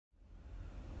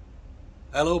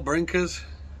Hello Brinkers,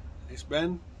 it's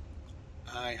Ben.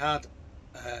 I had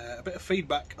a bit of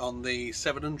feedback on the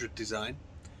 700 design.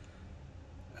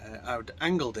 I'd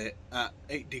angled it at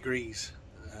 8 degrees,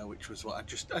 which was what I'd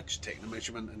just taken a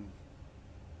measurement and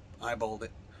eyeballed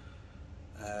it.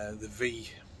 The V,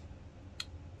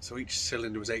 so each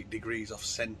cylinder was 8 degrees off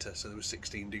centre, so there was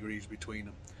 16 degrees between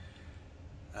them.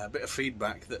 A bit of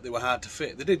feedback that they were hard to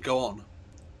fit. They did go on,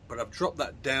 but I've dropped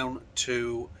that down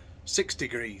to 6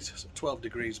 degrees, so 12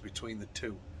 degrees between the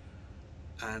two,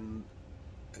 and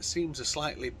it seems a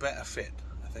slightly better fit,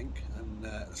 I think. And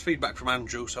it's feedback from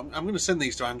Andrew, so I'm going to send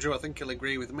these to Andrew. I think he'll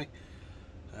agree with me.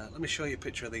 Let me show you a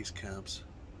picture of these carbs.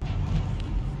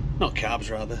 Not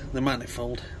carbs, rather, the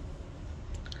manifold.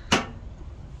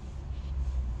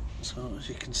 So as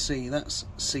you can see, that's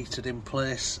seated in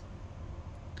place.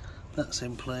 That's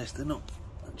in place. They're not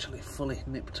actually fully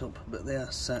nipped up, but they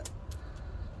are set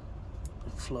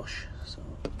flush. So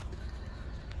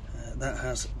that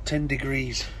has 10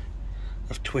 degrees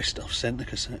of twist off centre,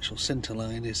 because the actual centre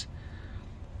line is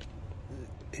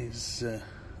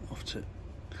off to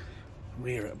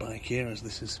rear at bike here, as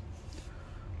this is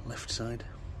left side.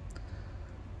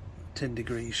 10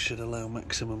 degrees should allow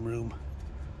maximum room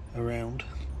around,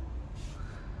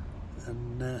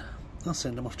 and I'll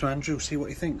send them off to Andrew, see what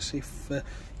he thinks.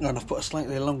 And I've put a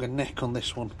slightly longer neck on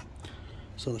this one,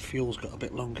 so the fuel's got a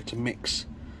bit longer to mix,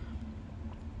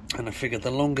 and I figured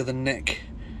the longer the neck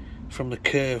from the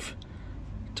curve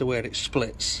to where it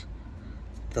splits,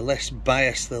 the less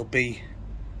bias there'll be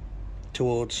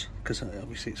towards, because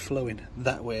obviously it's flowing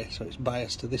that way, so it's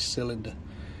biased to this cylinder.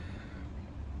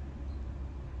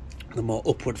 The more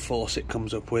upward force it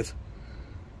comes up with,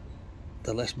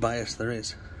 the less bias there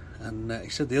is. And he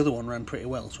said the other one ran pretty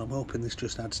well, so I'm hoping this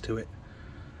just adds to it.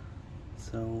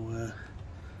 So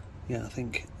yeah, I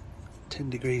think 10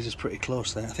 degrees is pretty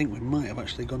close there. I think we might have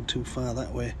actually gone too far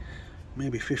that way,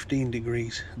 maybe 15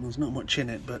 degrees, and there's not much in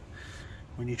it, but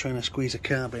when you're trying to squeeze a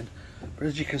carb in. But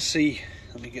as you can see,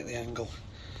 let me get the angle,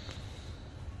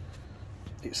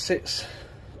 it sits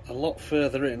a lot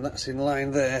further in. That's in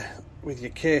line there with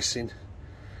your casing,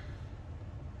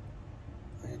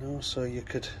 you know, so you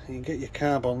can get your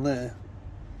carb on there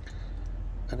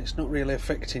and it's not really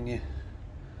affecting you.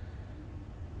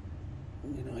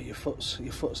 You know, your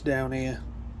foot's down here,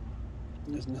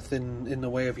 there's nothing in the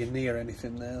way of your knee or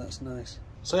anything there. That's nice.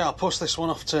 So yeah, I'll post this one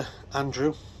off to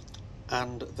Andrew,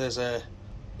 and there's a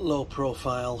low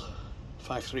profile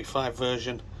 535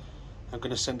 version I'm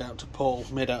going to send out to Paul,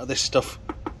 made out of this stuff.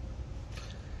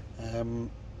 In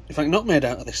fact, not made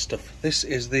out of this stuff. This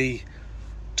is the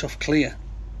tough clear,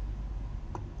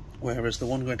 whereas the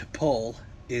one going to Paul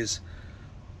is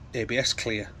ABS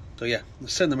clear. So yeah,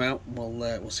 let's send them out and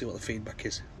we'll see what the feedback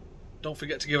is. Don't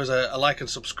forget to give us a like and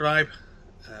subscribe.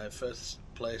 First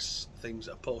place things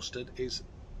that are posted is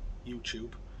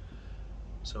YouTube,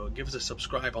 so give us a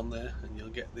subscribe on there and you'll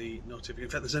get the notification. In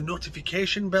fact, there's a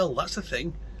notification bell. That's a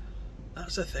thing.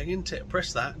 That's a thing, isn't it?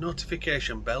 Press that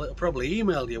notification bell. It'll probably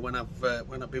email you when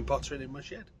I've been pottering in my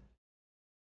shed.